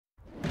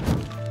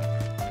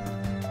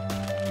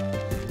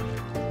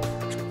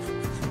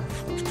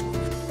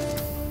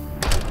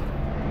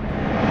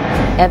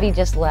Evey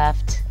just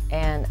left,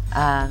 and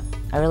I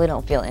really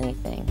don't feel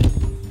anything.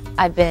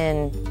 I've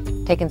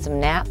been taking some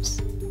naps,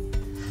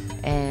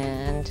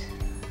 and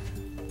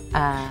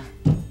now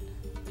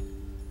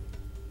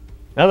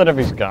that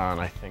Evey's gone,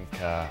 I think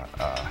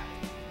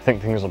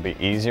things will be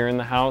easier in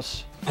the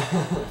house.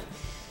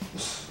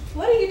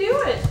 What are you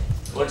doing?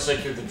 Looks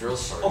like you're the drill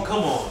sergeant. Oh,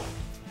 come on.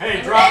 Hey,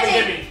 I'm drop ready.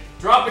 and give me.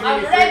 Drop and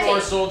give me I'm 3 more,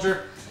 ready.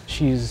 soldier.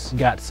 She's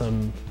got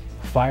some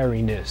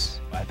fieriness.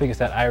 I think it's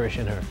that Irish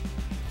in her.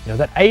 You know,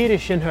 that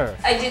Irish in her.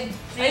 I did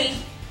 3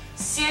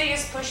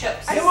 serious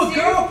push-ups. Do a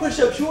girl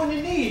push-ups, you on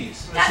your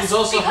knees. That's She's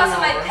also because of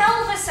my hungover.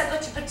 pelvis. I've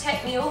got to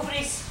protect my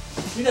ovaries.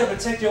 You gotta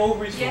protect your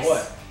ovaries Yes. from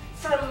what?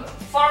 From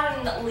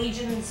foreign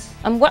legions.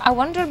 I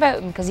wonder about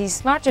him because he's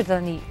smarter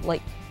than he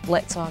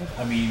lets on.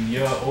 I mean,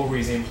 your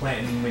ovaries ain't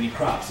planting many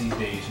crops these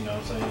days, you know what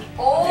I'm saying?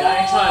 Oh! Yeah, I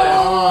ain't trying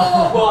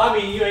to. Well, I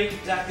mean, you ain't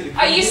exactly the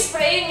Are you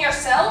spraying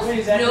yourself? You ain't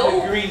exactly No.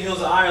 the Green Hills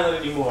of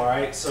Ireland anymore,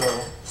 alright? So.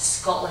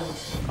 Scotland.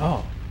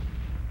 Oh.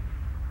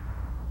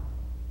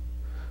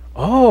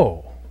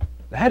 Oh.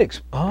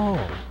 Oh.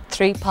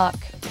 3-Puck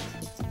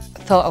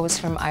thought I was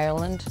from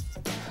Ireland,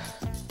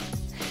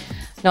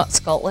 not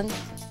Scotland.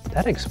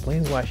 That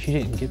explains why she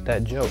didn't get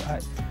that joke.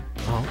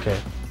 Oh, okay.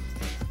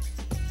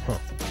 Huh.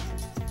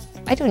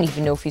 I don't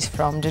even know if he's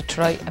from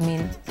Detroit. I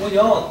mean, Well,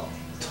 y'all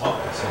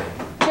talk the same.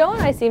 Joe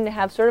and I seem to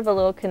have sort of a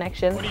little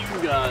connection. What do you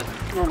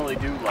normally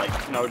do, like,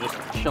 you know, just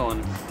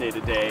chilling day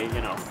to day,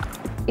 you know?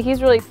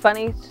 He's really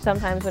funny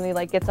sometimes when he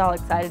gets all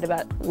excited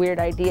about weird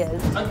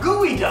ideas. A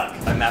gooey duck.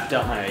 I mapped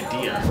out my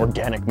idea.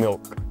 Organic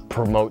milk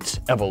promotes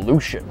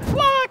evolution.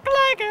 Walk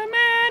like a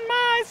man,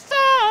 my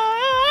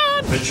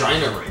son!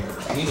 Vagina ring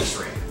or penis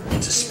ring.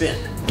 It's a spin.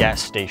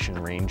 Gas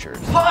station rangers.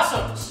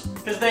 Possums,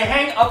 because they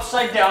hang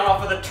upside down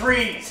off of the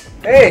trees.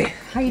 Hey!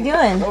 how you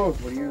doing? Oh,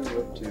 what are you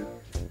up to?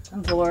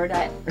 I'm bored.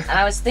 I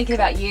was thinking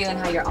about you and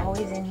how you're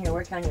always in here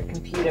working on your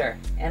computer,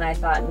 and I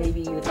thought maybe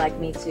you would like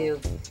me to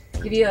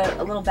give you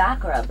a little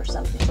back rub or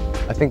something.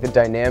 I think the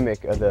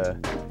dynamic of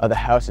the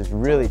house has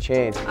really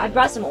changed. I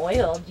brought some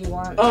oil. Do you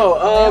want Oh,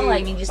 oil?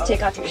 I mean, just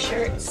take off your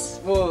shirts.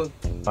 Well,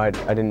 I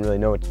didn't really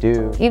know what to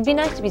do. It'd be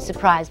nice to be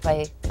surprised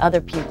by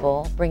other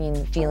people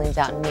bringing feelings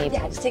out in me.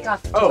 Yeah, just take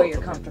off to Oh. where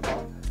you're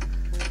comfortable.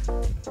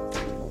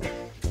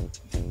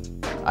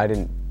 I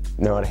didn't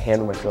know how to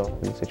handle myself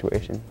in the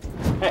situation.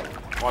 Hey,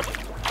 watch it.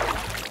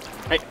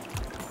 Hey.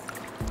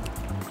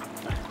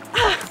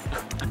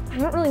 I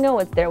don't really know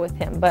what's there with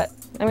him, but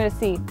I'm gonna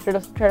see. Try to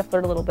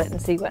flirt a little bit and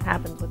see what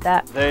happens with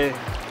that. They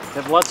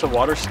have lots of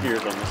water skiers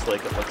on this lake,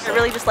 it looks I like.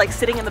 really just like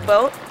sitting in the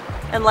boat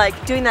and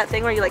like doing that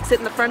thing where you like sit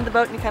in the front of the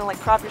boat and you kind of like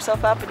prop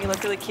yourself up and you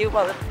look really cute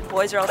while the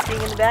boys are all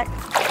skiing in the back.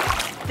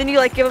 Then you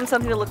like give them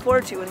something to look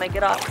forward to when they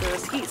get off the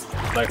skis.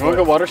 Like, wanna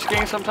go water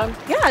skiing sometime?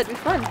 Yeah, it'd be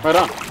fun. Right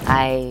on.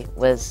 I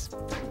was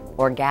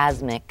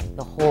orgasmic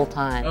the whole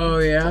time. Oh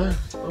yeah?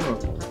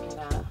 Oh.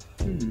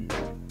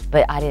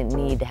 But I didn't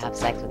need to have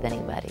sex with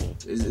anybody.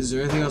 Is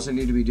there anything else I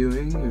need to be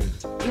doing? Or?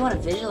 If you want to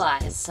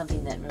visualize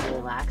something that really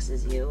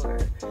relaxes you or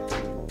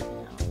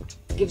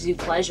gives you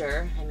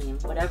pleasure, I mean,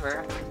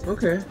 whatever.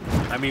 Okay.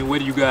 I mean, what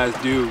do you guys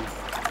do,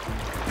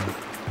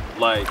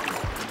 like,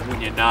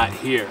 when you're not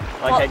here?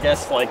 Like, I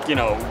guess, like, you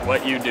know,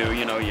 what you do,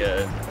 you know, you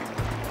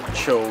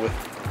chill with,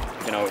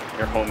 you know,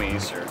 your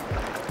homies or,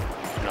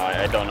 you know,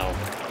 I don't know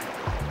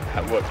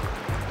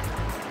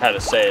how to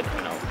say it,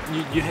 you know.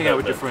 You hang out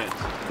with your friends.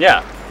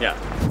 Yeah, yeah.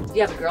 Do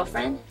you have a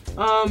girlfriend?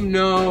 No.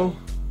 No.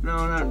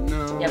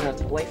 Do you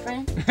have a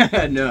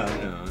boyfriend? no.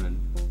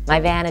 My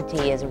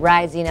vanity is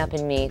rising up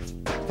in me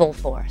full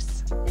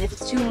force. And if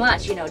it's too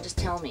much, just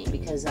tell me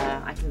because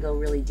I can go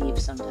really deep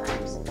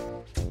sometimes.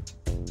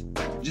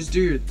 Just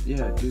do your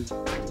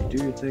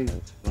thing.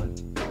 It's fun.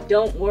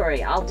 Don't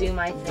worry, I'll do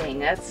my thing.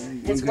 That's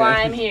Okay.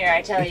 why I'm here,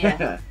 I tell you.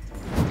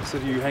 So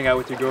do you hang out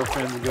with your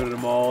girlfriends and go to the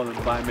mall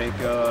and buy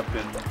makeup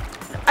and?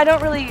 I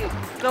don't really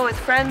go with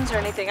friends or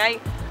anything. I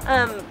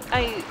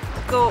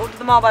go to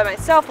the mall by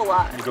myself a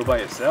lot. You go by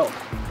yourself?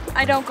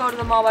 I don't go to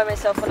the mall by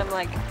myself when I'm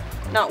like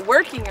not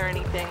working or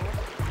anything.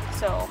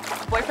 So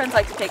boyfriends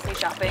like to take me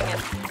shopping,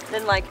 and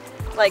then like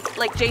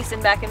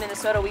Jason back in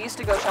Minnesota, we used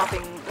to go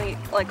shopping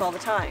like all the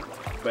time.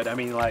 But I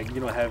mean, like,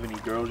 you don't have any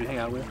girls you hang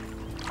out with?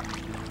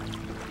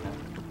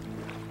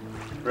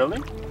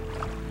 Really?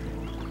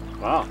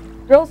 Wow.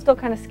 Girls still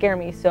kind of scare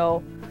me,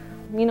 so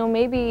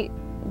maybe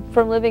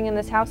from living in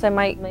this house I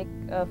might make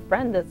a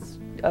friend that's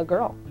a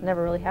girl.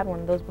 Never really had one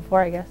of those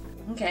before, I guess.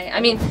 Okay, I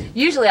mean,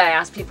 usually I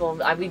ask people,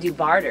 we do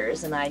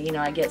barters, and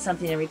I get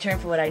something in return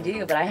for what I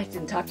do, but I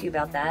didn't talk to you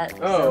about that.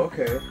 Oh,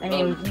 okay. I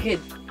mean, you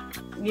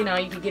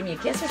could give me a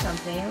kiss or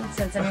something,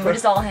 since, we're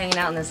just all hanging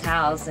out in this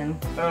house, and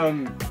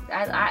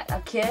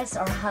a kiss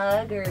or a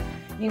hug or,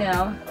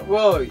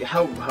 Well,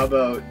 how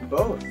about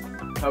both?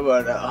 How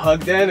about a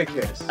hug and a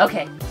kiss?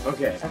 Okay.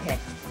 Okay. Okay.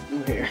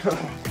 Here.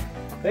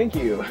 Thank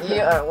you.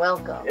 You are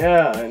welcome.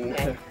 Yeah,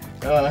 and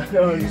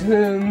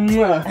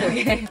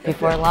Okay.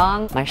 Before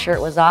long, my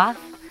shirt was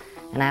off,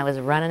 and I was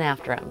running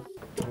after him.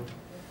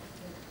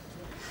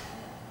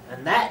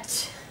 And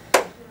that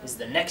is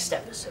the next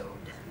episode.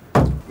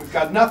 We've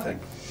got nothing.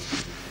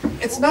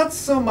 It's not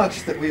so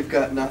much that we've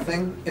got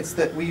nothing, it's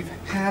that we've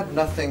had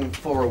nothing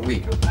for a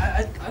week.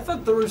 I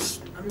thought there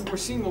was, I mean, we're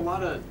seeing a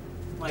lot of,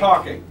 like...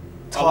 Talking.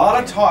 A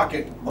lot of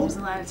talking. There's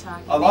a lot of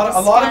talking. A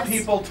lot of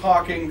people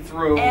talking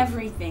through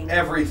everything.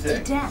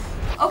 Everything. To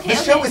death. Okay.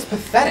 This show is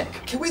pathetic.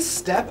 Can we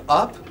step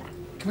up?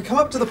 Can we come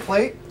up to the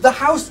plate? The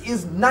house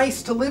is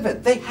nice to live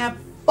in. They have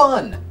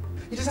fun.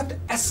 You just have to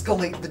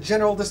escalate the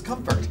general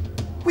discomfort.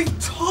 We've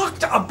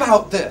talked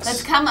about this.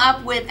 Let's come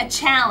up with a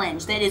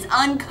challenge that is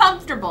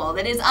uncomfortable,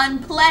 that is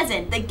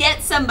unpleasant, that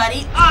gets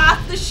somebody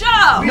off the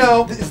show.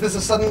 No, is this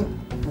a sudden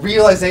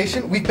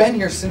realization? We've been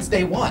here since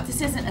day one.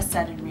 This isn't a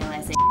sudden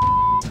realization.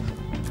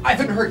 I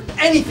haven't heard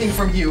anything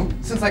from you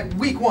since like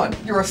week one.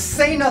 You're a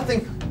say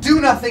nothing, do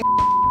nothing.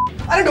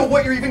 I don't know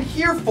what you're even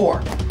here for.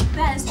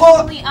 That is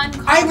Paula, totally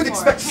uncalled I would for.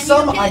 expect Can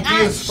some you get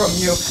ideas out? from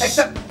you,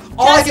 except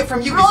all I get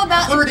from you is How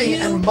about if hurting you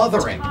and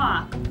mothering.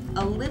 Talk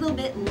a little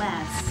bit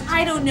less.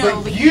 I don't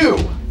know. But you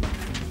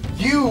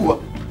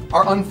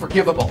are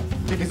unforgivable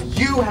because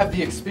you have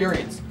the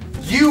experience.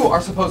 You are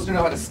supposed to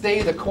know how to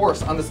stay the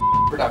course on this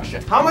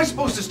production. How am I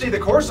supposed to stay the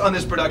course on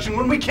this production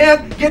when we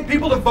can't get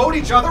people to vote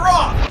each other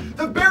off?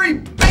 The very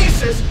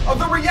basis of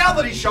the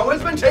reality show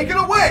has been taken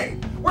away.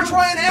 We're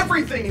trying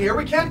everything here.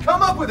 We can't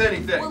come up with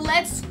anything. Well,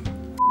 let's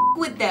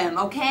with them,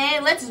 okay?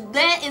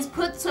 That is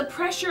put some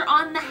pressure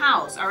on the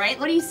house, all right?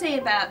 What do you say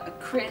about a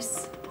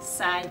Chris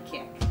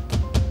sidekick?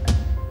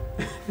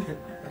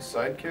 A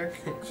sidekick?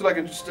 So like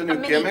just a new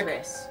mini gimmick?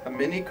 Chris. A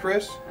mini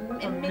Chris?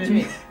 A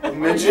midget. A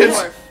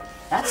midget?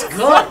 That's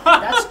good.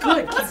 That's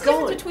good. Keep What's the going.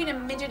 difference between a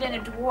midget and a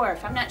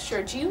dwarf? I'm not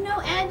sure. Do you know,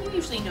 Ed? You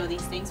usually know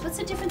these things. What's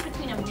the difference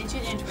between a midget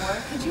and a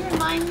dwarf? Could you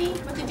remind me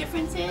what the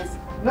difference is?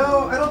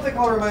 No, I don't think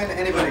I'll remind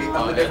anybody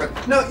of the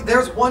difference. No,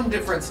 there's one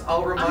difference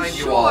I'll remind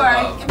you all of.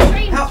 I'm sure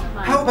you must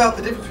remind How about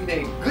the difference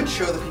between a good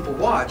show that people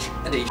watch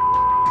and a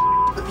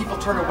that people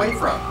turn away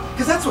from?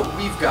 Because that's what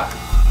we've got.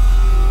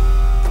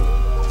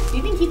 Do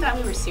you think he thought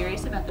we were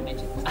serious about the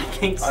midget? I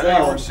think so. I think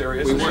we're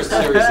serious. We weren't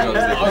serious about I'm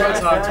gonna that.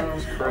 talk to him. It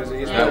was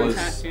crazy. That was...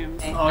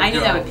 I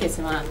knew that would piss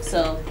him off,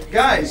 so...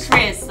 Guys!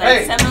 Chris,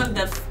 like hey, some of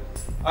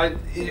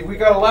the... we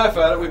gotta laugh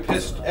at it. We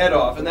pissed Ed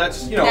off, and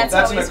that's, you know, that's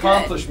an always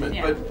accomplishment.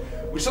 good. Yeah.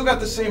 But we still got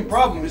the same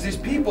problem, is these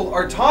people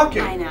are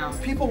talking. I know.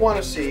 People want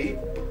to see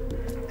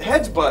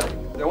heads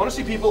butting. They want to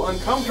see people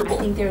uncomfortable.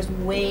 I think there's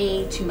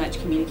way too much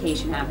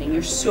communication happening.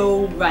 You're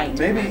so right.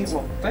 Maybe,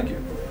 well, thank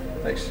you.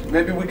 Thanks.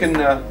 Maybe we can,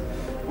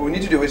 what we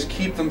need to do is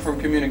keep them from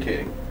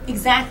communicating.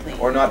 Exactly.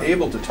 Or not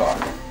able to talk.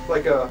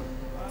 Like a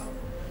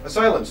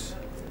silence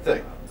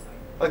thing.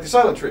 Like the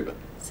silent treatment.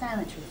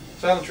 Silent treatment.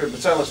 Silent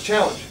treatment, silence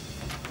challenge.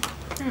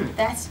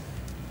 That's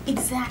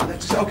exactly.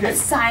 That's okay. A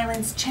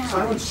silence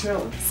challenge. Silence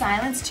challenge.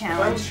 Silence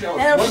challenge. Silence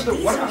challenge.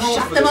 That'll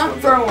shut them up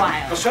for a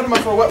while. I'll shut them up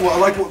for a while. Well,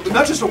 like,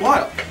 not just a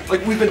while.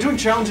 Like, we've been doing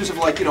challenges of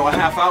like, you know, a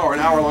half hour, an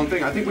hour-long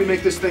thing. I think we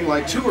make this thing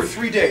like 2 or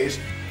 3 days.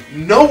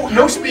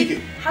 No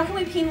speaking. How can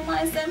we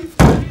penalize them?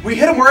 We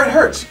hit them where it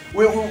hurts.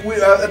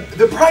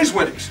 The prize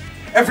winnings.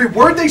 Every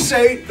word they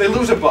say, they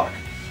lose $1.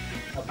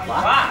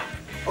 Wow.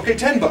 Okay,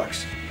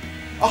 $10.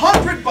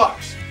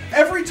 $100.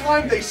 Every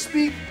time they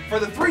speak for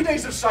the 3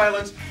 days of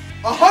silence,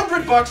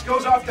 $100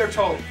 goes off their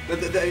total.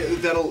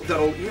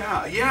 That'll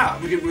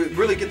yeah. We can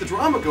really get the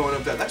drama going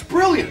of that. That's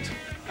brilliant.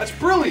 That's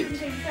brilliant. You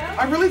think so?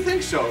 I really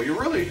think so.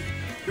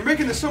 You're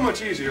making this so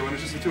much easier when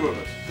it's just the two of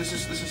us. This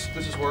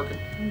is working.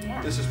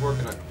 Yeah. This is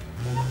working.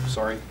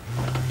 Sorry.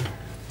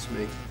 It's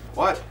me.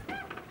 What?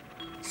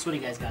 So what do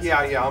you guys got? Yeah.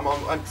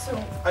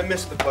 I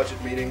missed the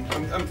budget meeting.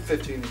 I'm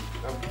 15.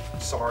 I'm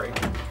sorry.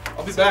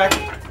 I'll be back.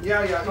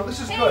 Yeah. No,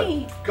 this is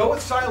good. Go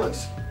with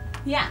silence.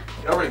 Yeah.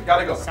 Everybody,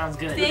 gotta go. Sounds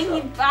good. Thank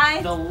you. Bye.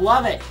 They'll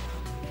love it.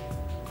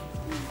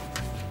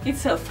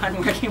 It's so fun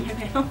working with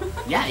him.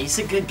 Yeah, he's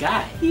a good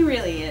guy. He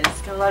really is.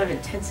 He's got a lot of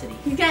intensity.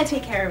 He's got to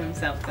take care of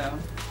himself, though.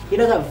 You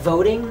know that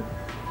voting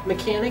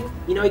mechanic?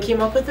 You know he came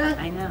up with that?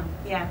 I know.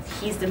 Yeah.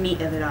 He's the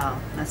meat of it all.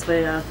 That's what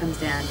it all comes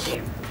down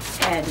to.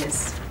 Ed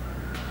is.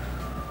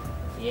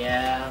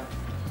 Yeah.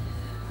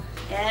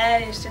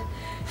 Ed is just.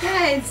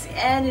 Yeah,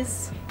 Ed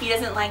is. He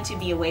doesn't like to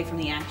be away from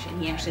the action.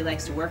 He actually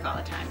likes to work all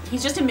the time.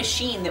 He's just a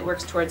machine that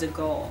works towards a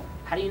goal.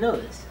 How do you know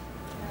this?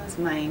 That's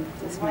my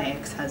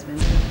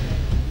ex-husband.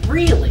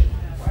 Really?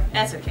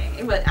 That's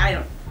okay. But I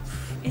don't.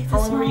 It's How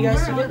long were you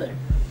guys together?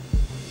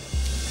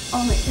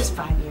 Only just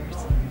 5 years.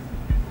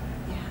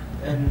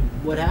 And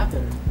what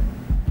happened?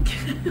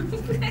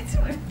 That's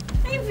what.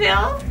 Hey,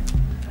 Phil.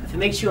 If it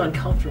makes you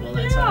uncomfortable,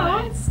 that's all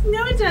right.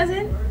 No, it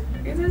doesn't.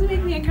 It doesn't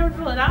make me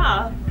uncomfortable at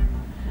all.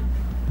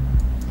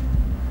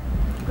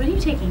 What are you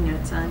taking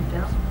notes on,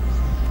 Phil?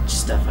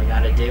 Just stuff I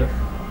gotta do.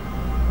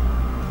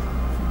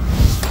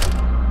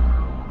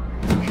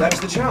 That's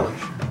the challenge.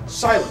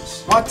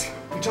 Silence. What?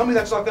 You tell me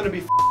that's not going to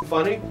be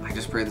funny? I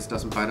just pray this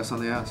doesn't bite us on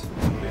the ass.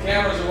 The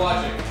cameras are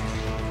watching.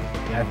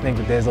 I think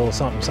that there's a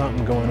little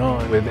something going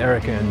on with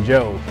Erica and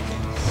Joe.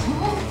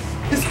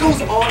 This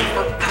goes on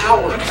for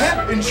hours.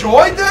 You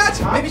enjoyed that?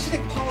 Maybe you should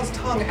take Paula's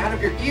tongue out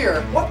of your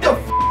ear. What the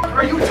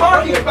are you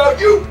talking about?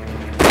 You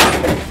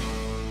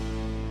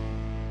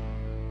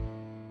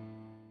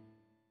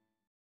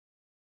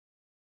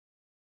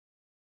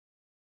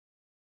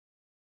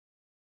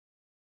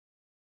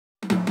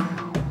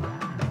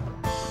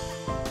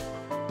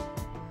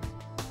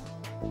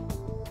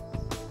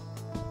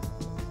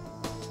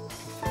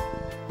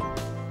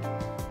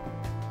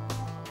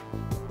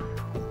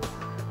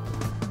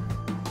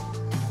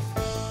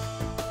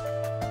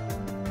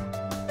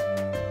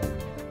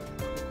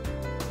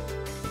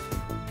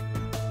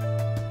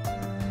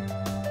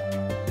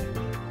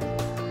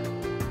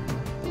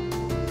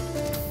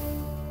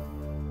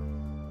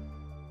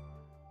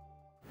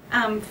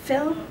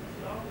Phil,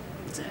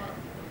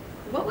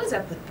 what was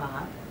up with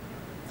Bob?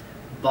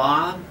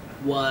 Bob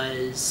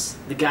was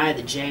the guy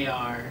that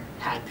JR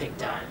had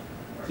picked on.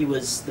 He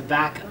was the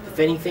backup. If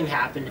anything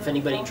happened, if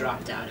anybody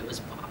dropped out, it was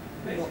Bob.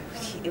 Well,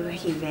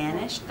 he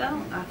vanished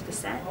though off the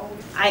set.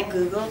 I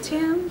googled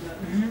him.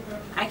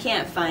 I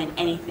can't find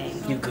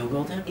anything. You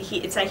googled him?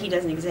 It's like he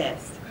doesn't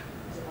exist.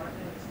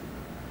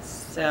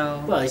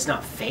 So. Well, he's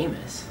not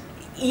famous.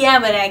 Yeah,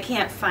 but I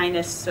can't find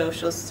a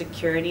social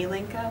security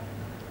link up.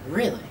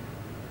 Really?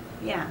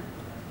 Yeah.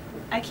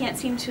 I can't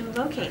seem to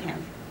locate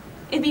him.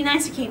 It'd be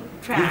nice to keep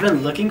track. You've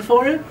been looking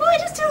for him? Well, I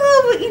just do a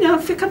little, you know,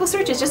 a couple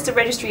searches, just the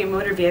registry of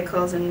motor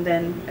vehicles, and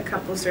then a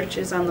couple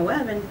searches on the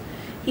web, and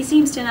he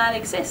seems to not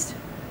exist.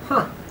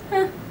 Huh.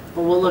 Well,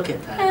 we'll look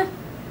at that.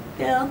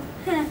 Bill.